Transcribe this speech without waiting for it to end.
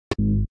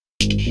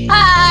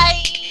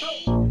Hi!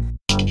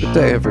 Good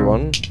day,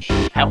 everyone.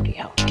 Howdy,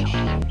 howdy,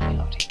 howdy, howdy,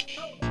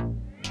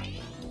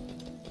 howdy.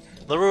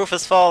 The roof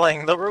is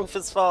falling! The roof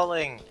is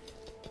falling!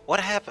 What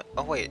happened?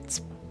 Oh wait,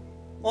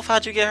 Wolf,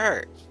 how'd you get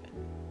hurt?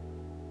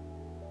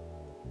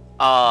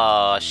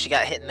 She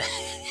got hit in the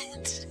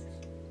head.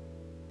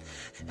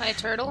 By a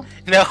turtle?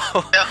 No,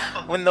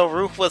 when the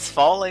roof was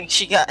falling,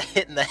 she got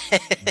hit in the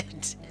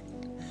head.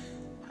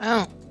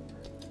 Oh.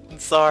 I'm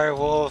sorry,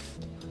 Wolf.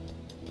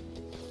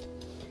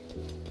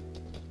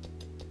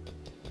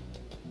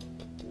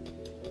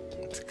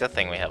 It's a good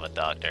thing we have a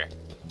doctor.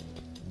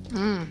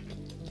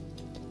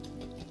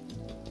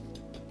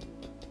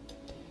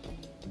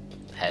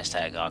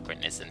 Hashtag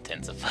awkwardness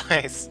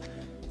intensifies.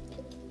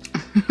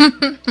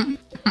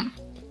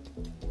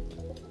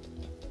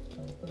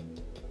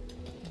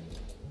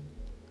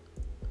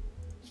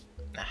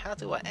 Now, how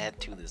do I add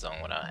to the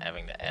zone without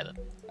having to add it?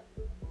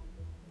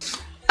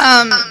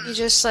 You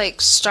just like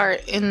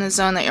start in the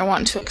zone that you're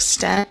wanting to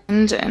extend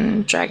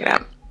and drag it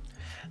out.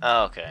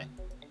 Oh, okay.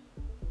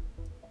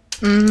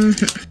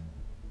 Mm-hmm.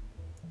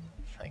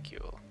 Thank you.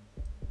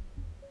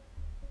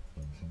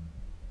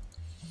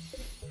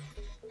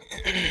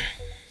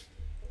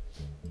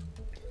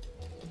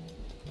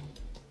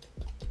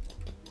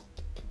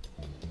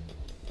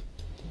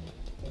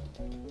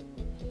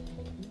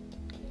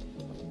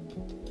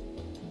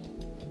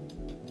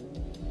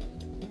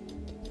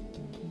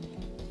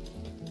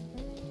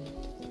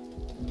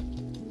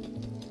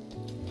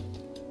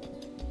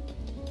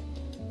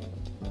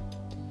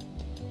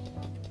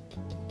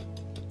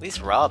 At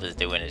least Rob is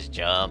doing his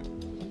job.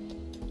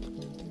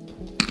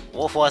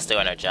 Wolf was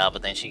doing her job,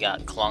 but then she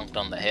got clunked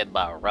on the head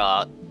by a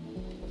rock.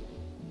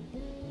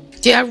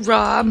 Yeah,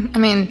 Rob. I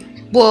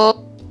mean,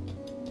 well,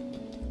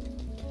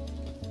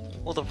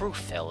 Well, the roof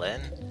fell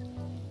in.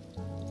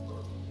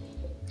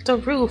 the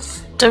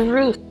roof. The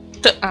roof.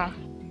 Oh.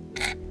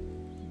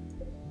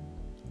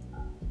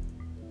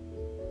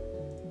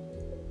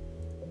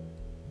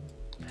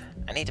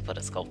 I need to put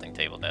a sculpting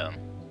table down.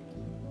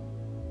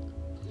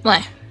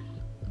 Why?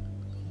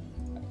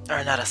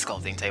 Or not a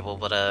sculpting table,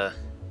 but a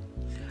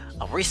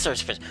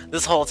research bench.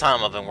 This whole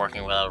time I've been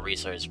working without a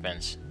research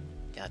bench.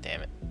 God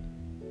damn it.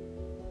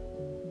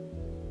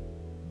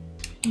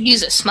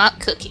 Use a smart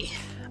cookie.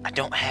 I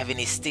don't have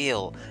any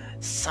steel.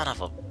 Son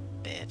of a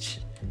bitch.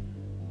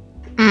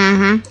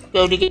 Mm-hmm.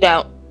 Go dig it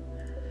out.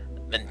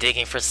 Been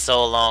digging for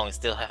so long and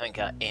still haven't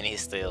got any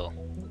steel.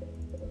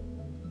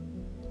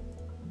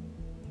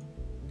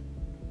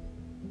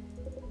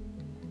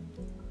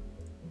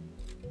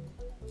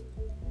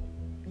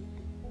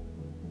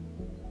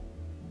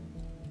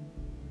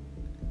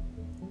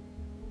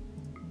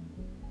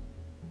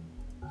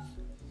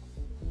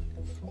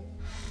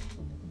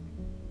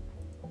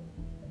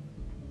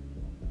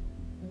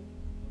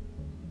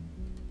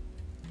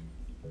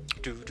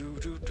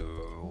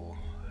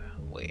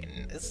 Wait,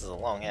 this is a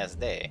long ass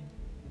day.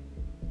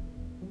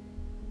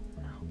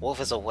 Wolf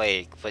is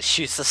awake, but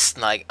she's just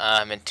like,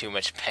 I'm in too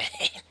much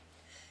pain.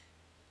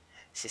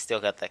 She still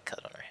got that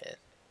cut on her head.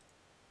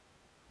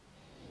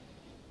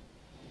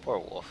 Poor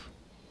Wolf.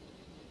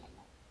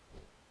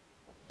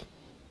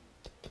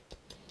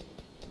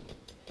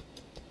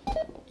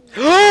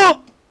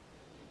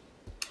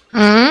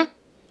 Hmm?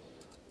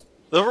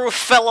 The roof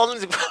fell on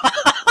the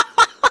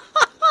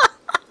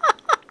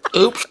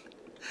Oops.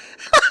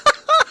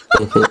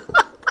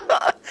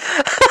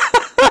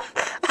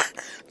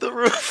 The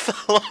roof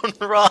fell on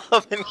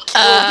Rob and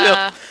killed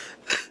him.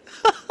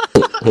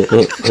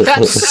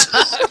 That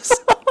sucks.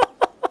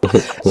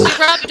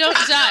 Rob, don't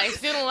die. He's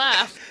gonna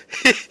laugh.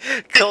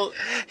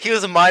 He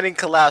was mining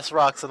collapsed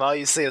rocks, and all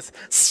you see is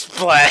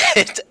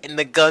splat, and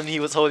the gun he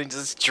was holding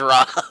just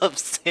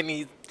drops, and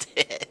he's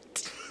dead.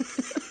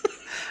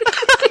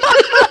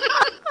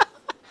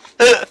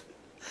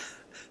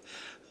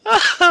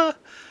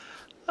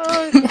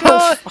 Oh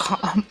my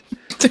god!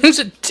 Things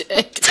are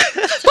dead.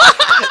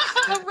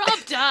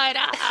 Rob died.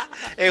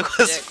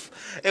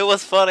 It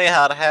was funny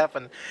how it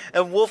happened.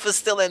 And Wolf is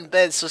still in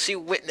bed, so she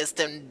witnessed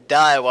him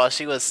die while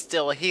she was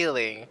still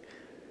healing.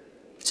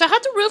 So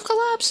how'd the roof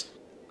collapse?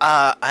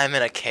 I'm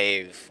in a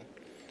cave.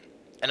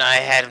 And I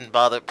hadn't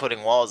bothered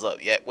putting walls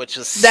up yet, which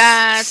is...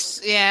 yeah.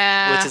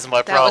 Which is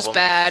my That was problem.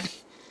 bad.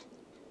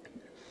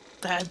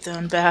 Bad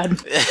done bad.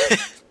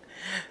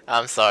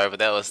 I'm sorry, but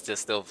that was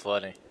just still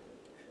funny.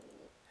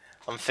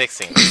 I'm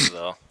fixing this,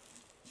 though.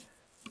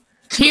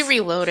 You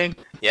reloading?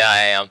 Yeah, I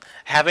am.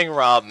 Having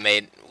Rob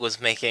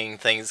was making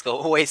things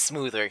go way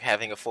smoother,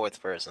 having a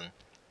fourth person.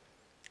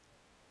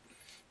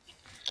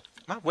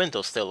 My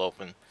window's still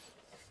open.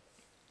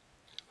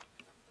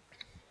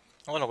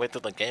 I want to wait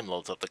till the game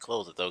loads up to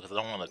close it, though, because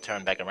I don't want to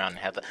turn back around and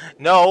have to...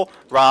 No!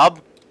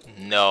 Rob!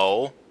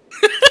 No!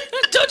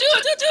 Don't do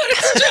it! Don't do it!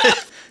 It's trap!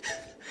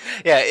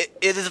 Yeah,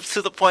 it is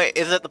to the point...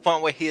 It is at the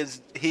point where he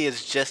is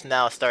just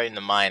now starting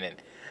to mine it.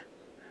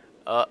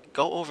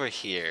 Go over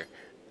here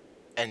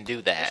and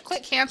do that. Just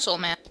click cancel,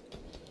 man.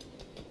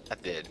 I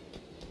did.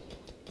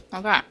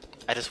 Okay.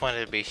 I just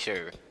wanted to be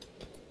sure.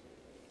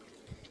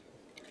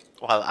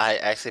 Well, I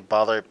actually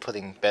bothered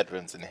putting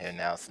bedrooms in here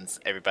now since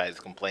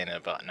everybody's complaining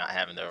about not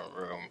having their own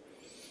room.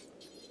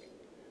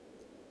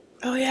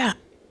 Oh yeah.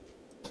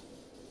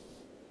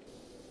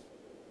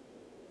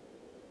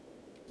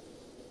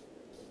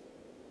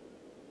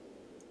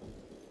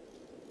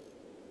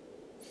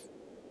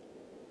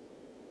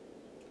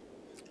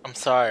 I'm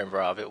sorry,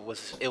 Rob. It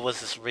was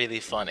just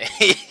really funny.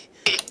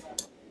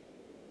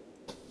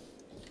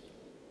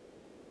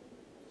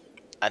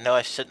 I know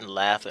I shouldn't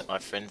laugh at my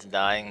friends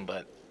dying,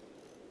 but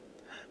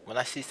when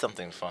I see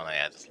something funny,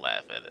 I just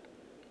laugh at it.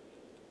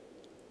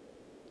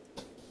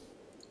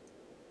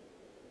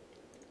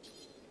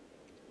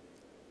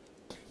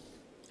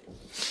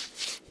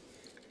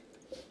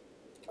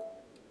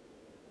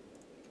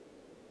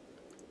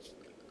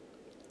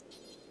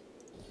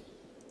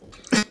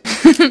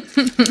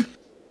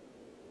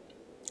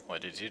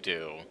 What did you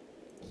do?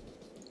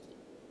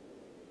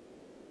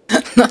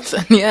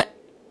 Nothing yet.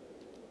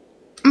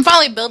 I'm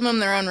finally building them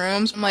their own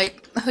rooms. I'm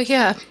like, oh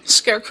yeah,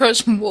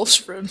 scarecrows and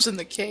wolves' rooms in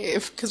the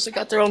cave, because they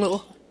got their own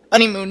little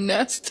honeymoon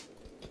nest.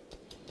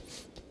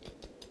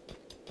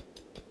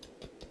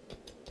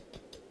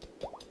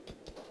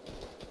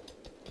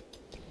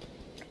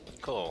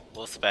 Cool.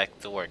 Wolf's back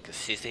to work, because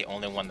she's the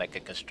only one that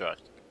can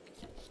construct.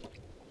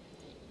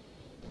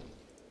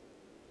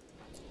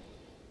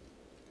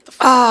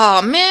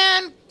 Aw,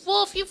 man!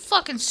 Wolf, you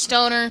fucking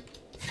stoner.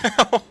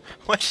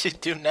 What'd she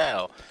do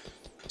now?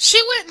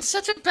 She went in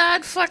such a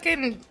bad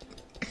fucking,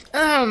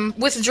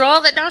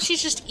 withdrawal that now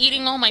she's just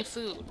eating all my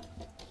food.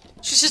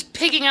 She's just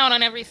pigging out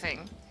on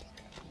everything.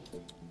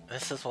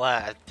 This is why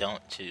I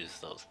don't choose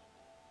those.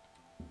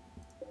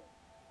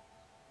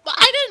 But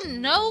I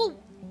didn't know.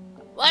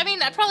 Well, I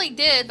mean, I probably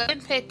did, but I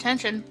didn't pay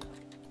attention.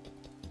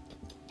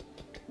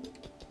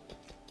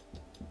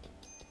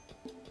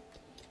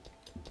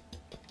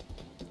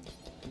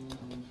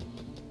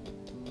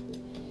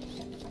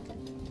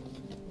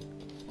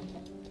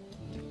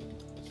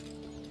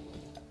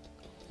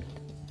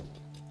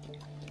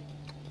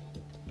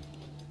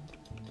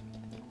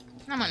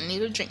 I'm gonna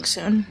need a drink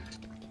soon.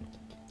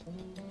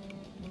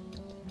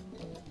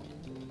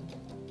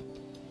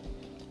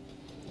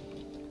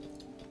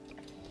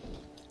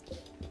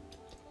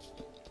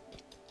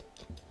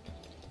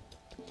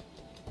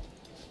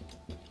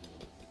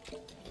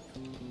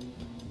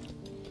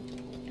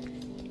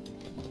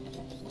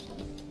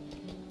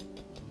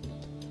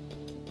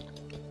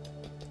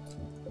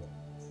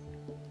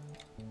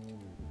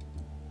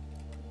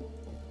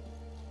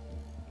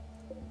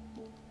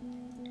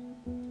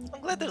 I'm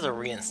glad there's a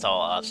reinstall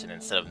option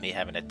instead of me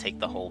having to take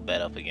the whole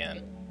bed up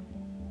again.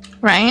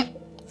 Right?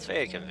 It's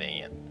very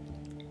convenient.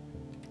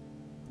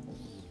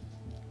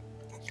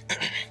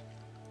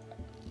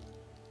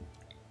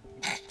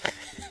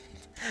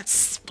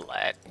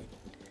 Splat.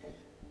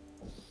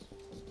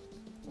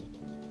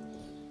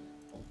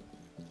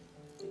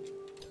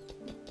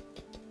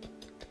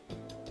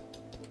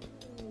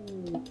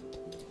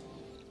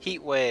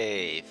 Heat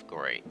wave,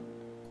 great.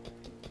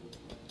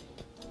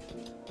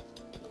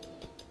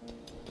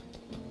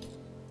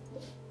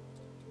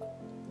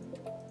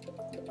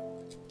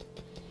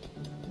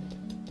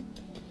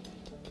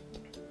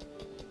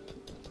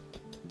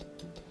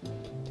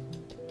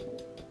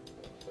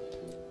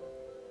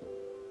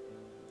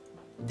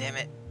 Damn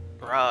it.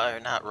 Rob, or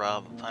not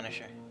Rob,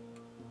 Punisher.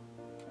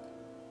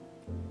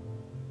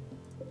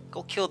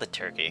 Go kill the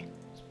turkey.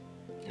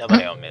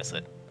 Nobody will miss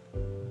it.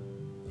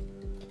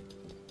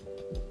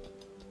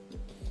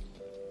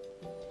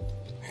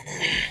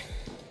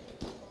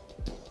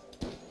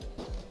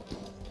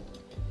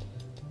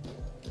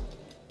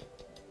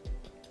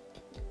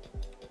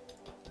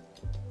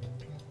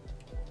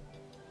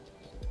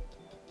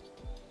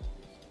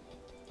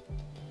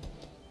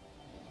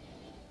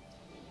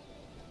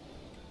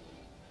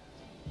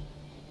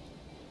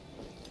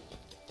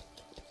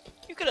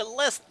 You could have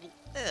less.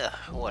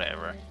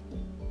 Whatever.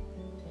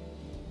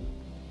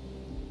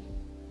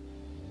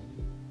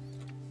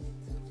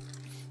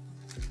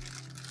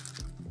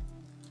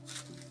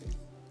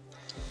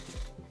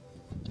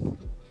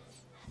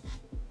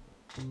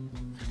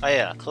 Oh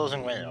yeah,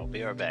 closing window.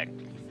 Be right back.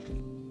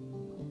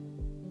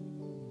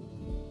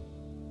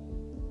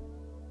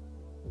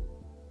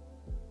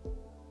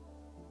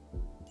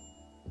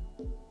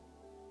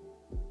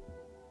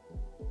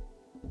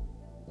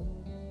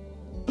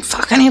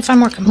 Fuck, I need to find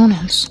more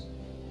components.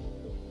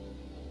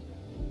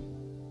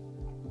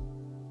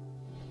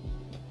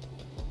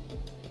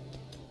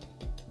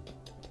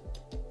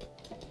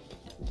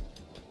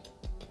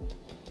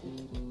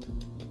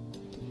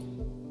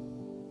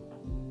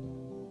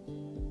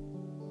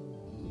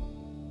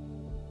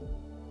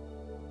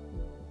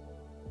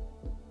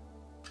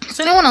 Is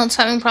anyone else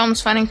having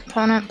problems finding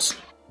components?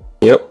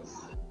 Yep.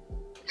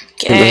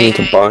 I Okay. need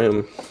to buy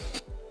them.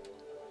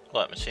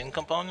 What, machine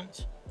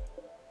components?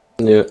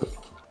 Yeah.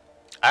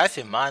 I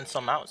actually mined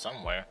some out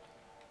somewhere.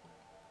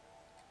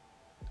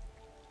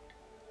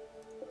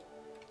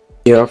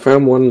 Yeah, I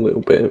found one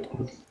little bit.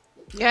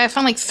 Yeah, I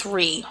found like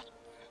 3.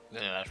 Yeah,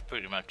 that's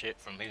pretty much it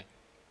for me.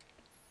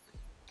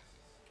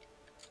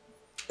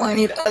 I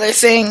need other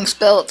things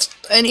built.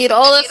 I need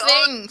all the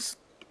things.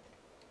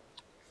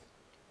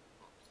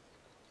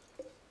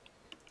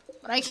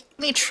 But I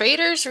need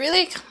traders,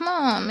 really? Come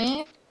on,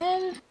 man.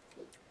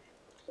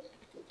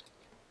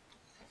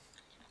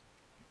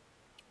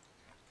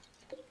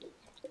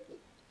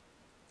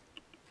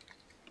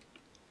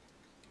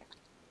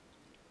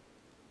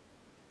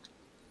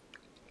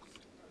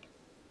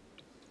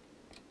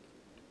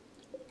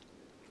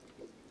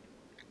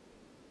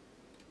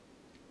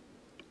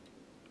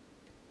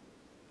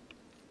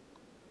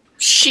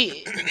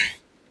 Shit.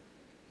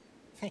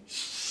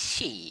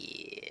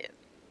 Shit.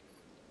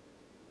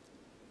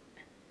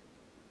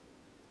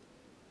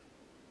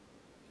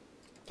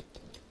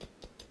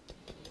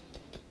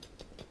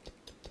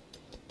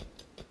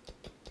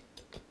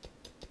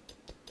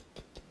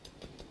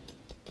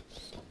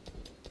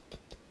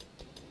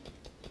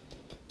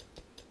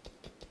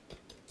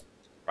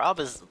 Rob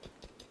is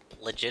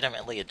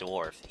legitimately a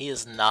dwarf. He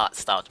has not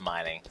stopped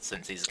mining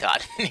since he's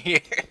gotten here.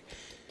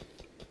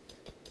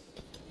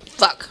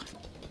 Fuck.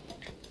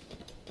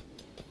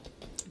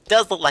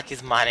 Does look like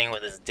he's mining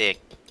with his dick.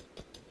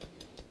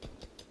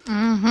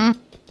 Mm-hmm.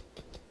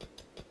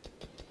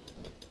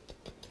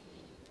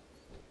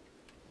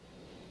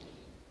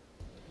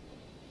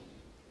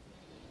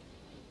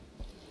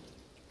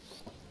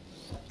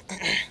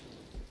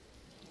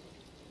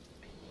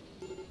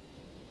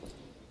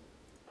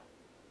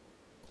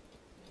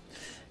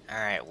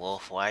 Alright,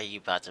 Wolf, why are you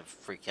about to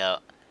freak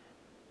out?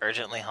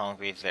 Urgently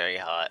hungry, very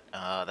hot.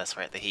 Oh, that's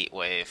right, the heat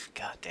wave.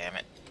 God damn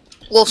it.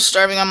 Wolf's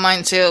starving on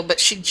mine too, but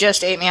she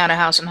just ate me out of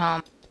house and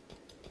home.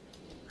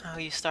 How are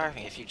you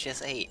starving if you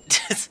just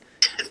ate?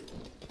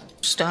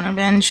 Stoner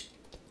binge.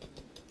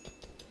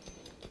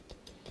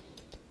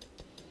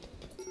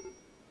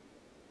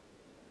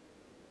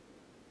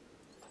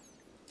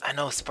 I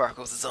know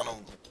Sparkles is on a...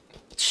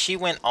 She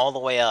went all the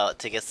way out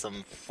to get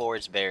some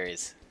foraged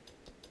berries.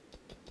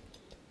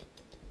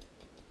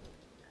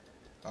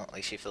 Well, at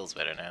least she feels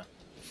better now.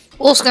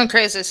 Wolf's gone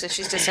crazy, so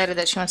she's decided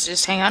that she wants to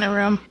just hang out in her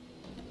room.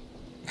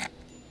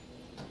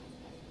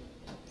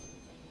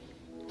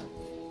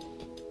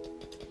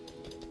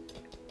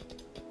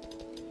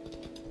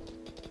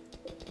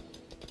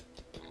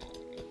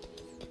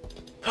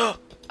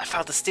 I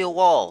found the steel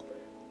wall!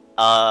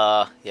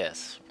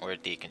 Yes, we're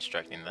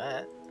deconstructing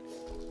that.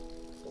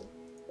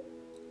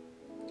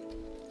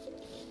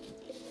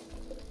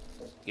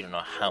 You don't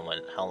know how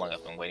long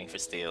I've been waiting for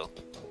steel.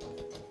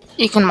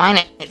 You can mine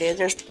it, dude.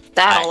 There's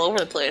that all over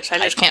the place. I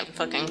just can't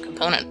fucking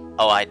component.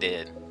 Oh, I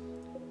did.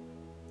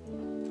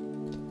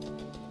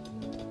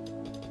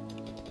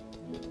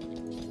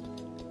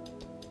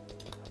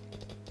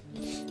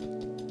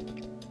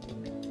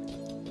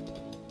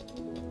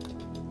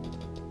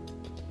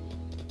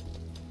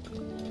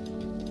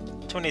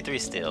 $23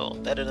 steel,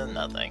 better than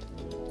nothing.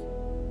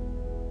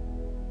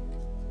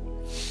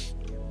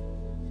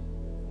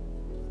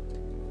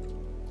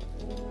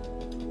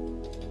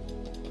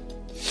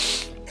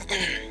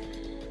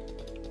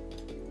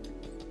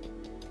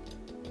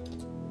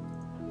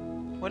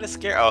 What is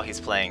scare? Oh, he's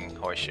playing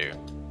horseshoe.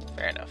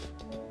 Fair enough.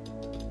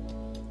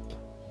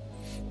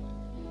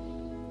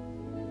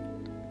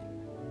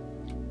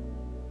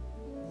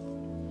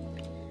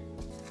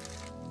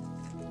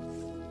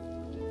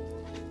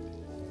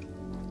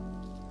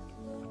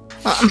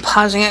 Well, I'm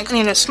pausing it. I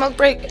need a smoke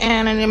break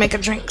and I need to make a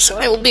drink, so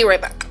I will be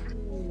right back.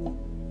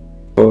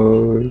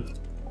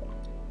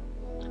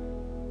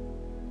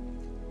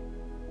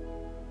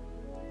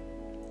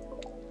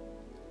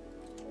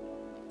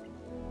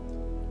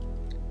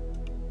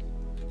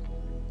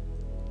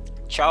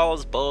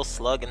 Charles, Bull,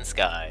 Slug, and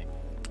Sky.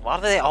 Why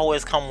do they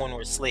always come when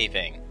we're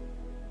sleeping?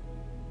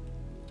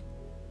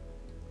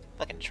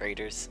 Fucking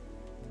traitors.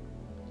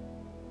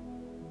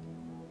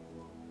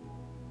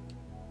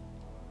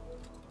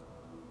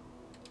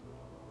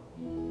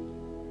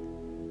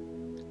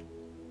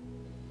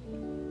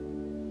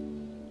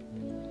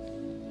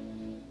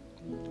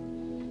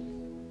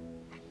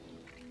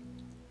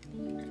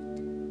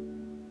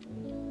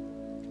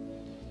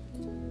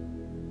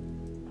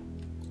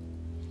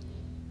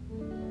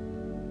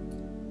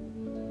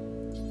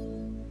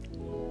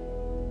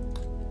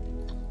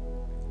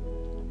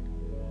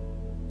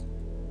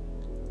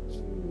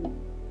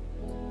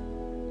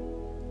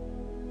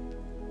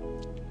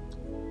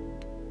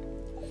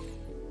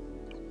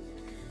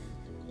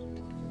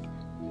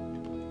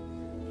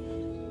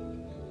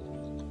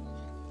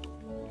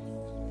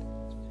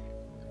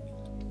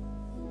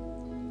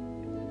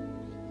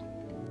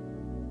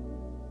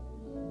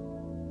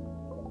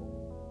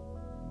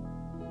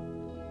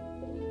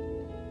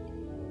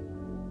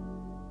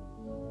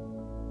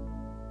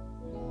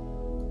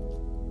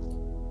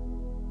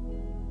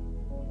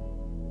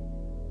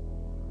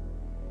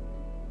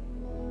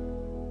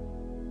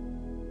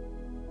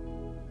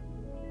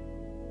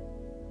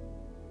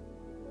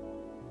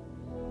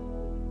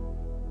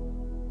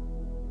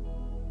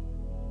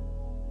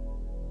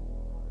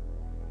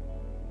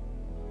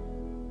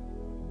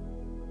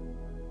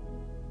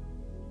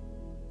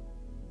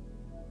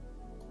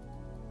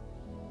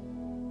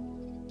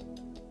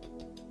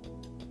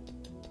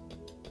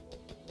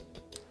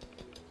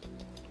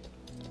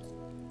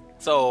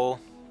 So,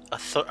 a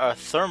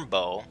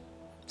Thermbow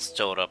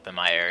showed up in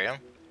my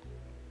area.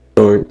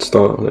 Don't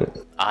start on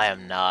it. I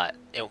am not.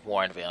 It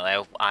warned me.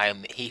 I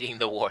am heeding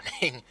the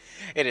warning.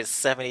 It is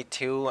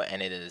 72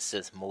 and it is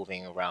just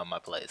moving around my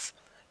place.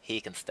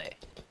 He can stay.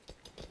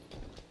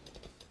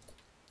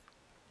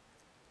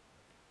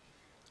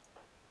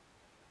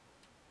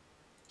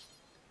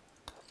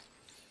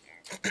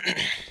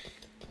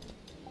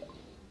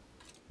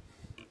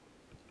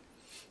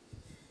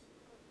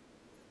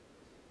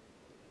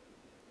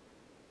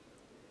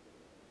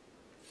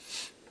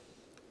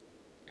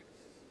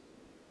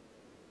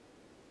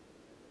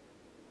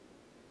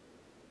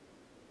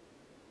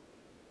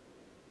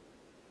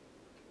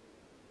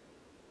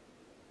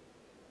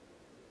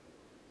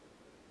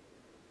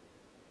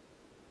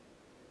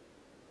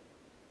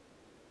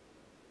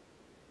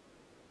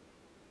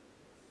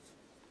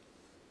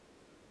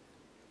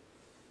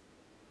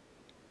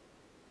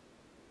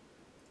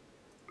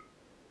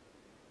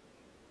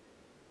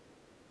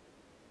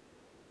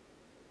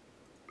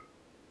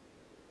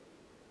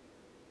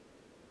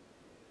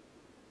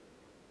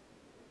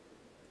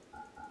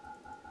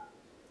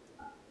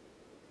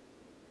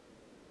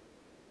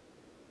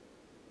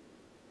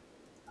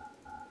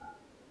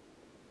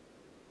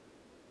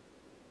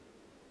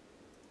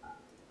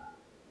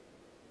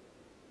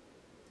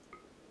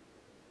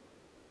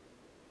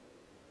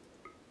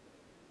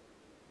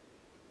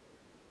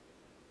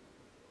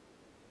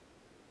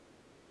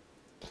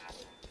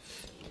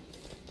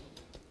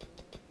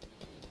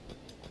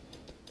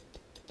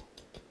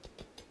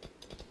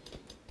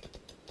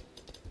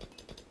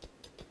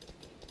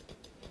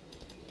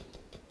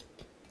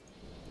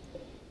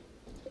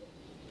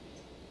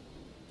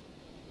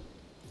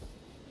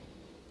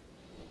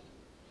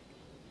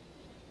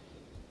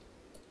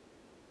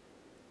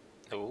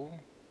 Ooh.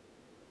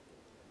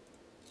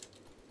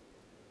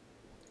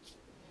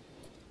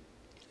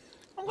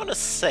 I'm gonna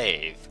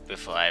save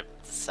before I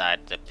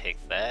decide to pick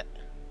that.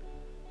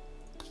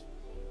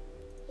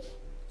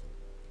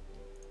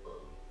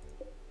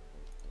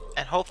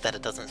 And hope that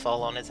it doesn't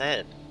fall on his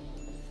head.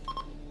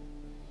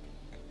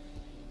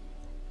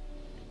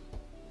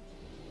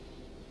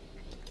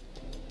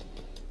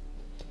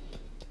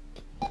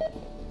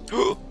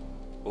 Ooh.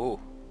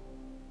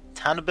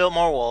 Time to build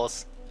more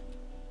walls.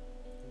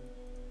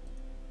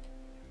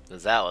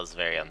 Because that was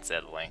very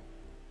unsettling.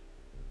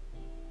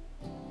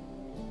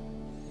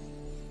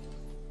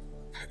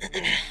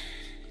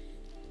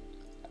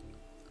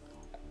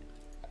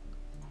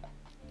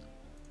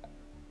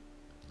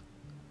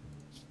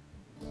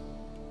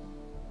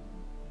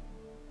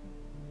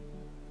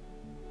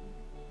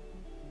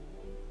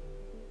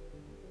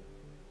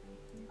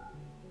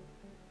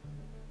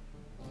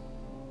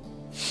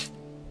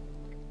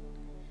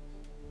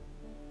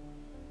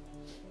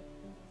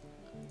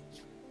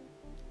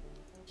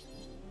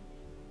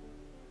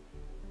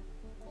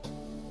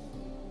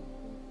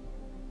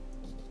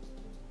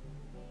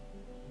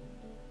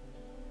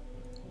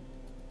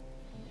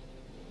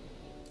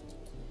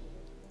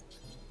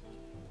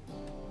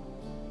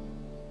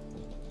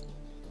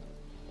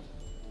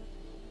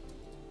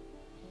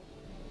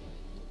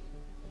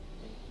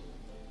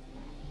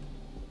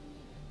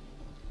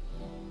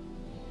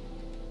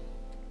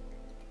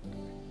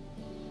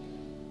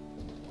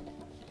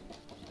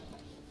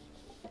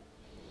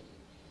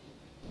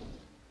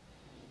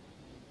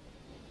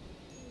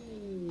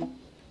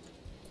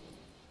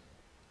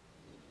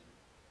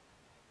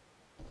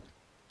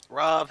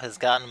 Rob has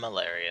gotten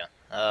malaria.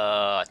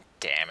 Oh,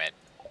 damn it.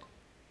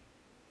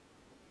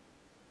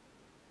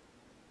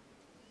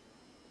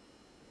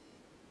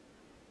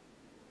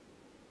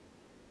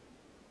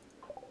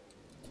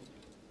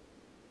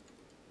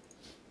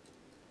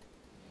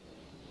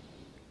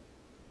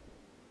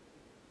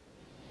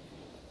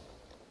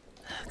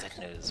 Good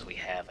news, we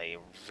have a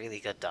really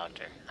good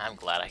doctor. I'm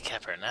glad I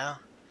kept her now.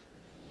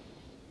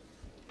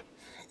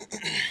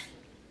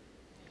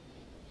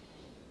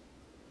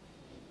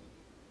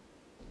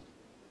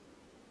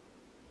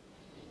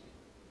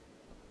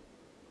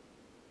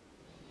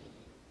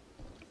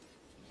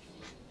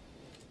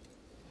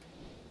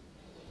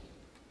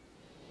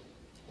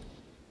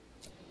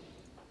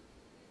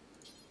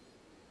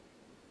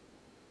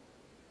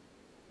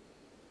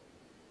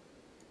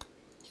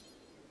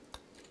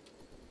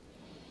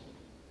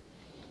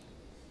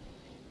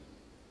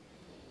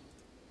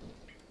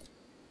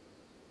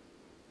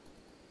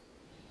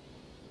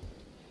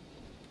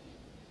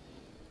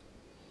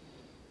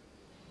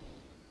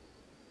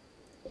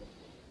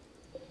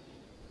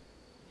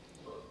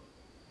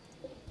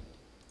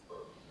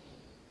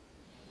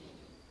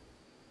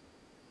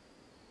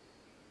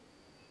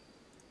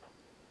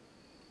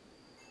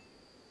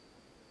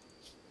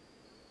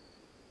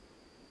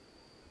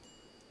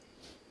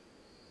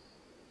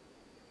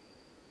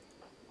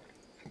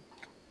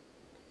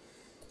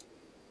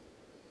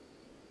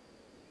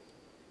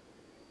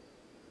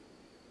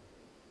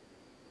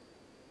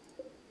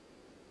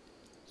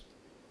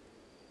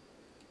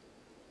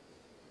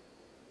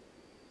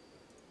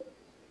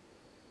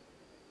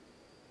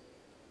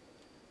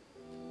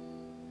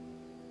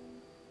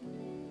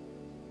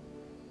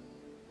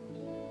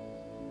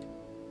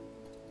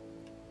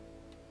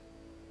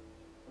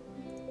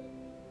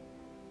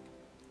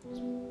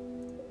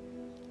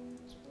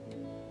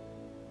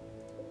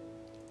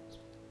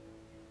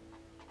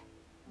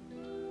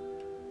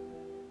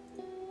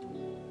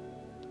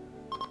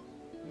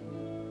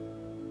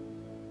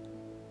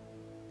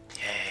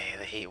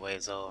 heat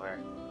wave's over.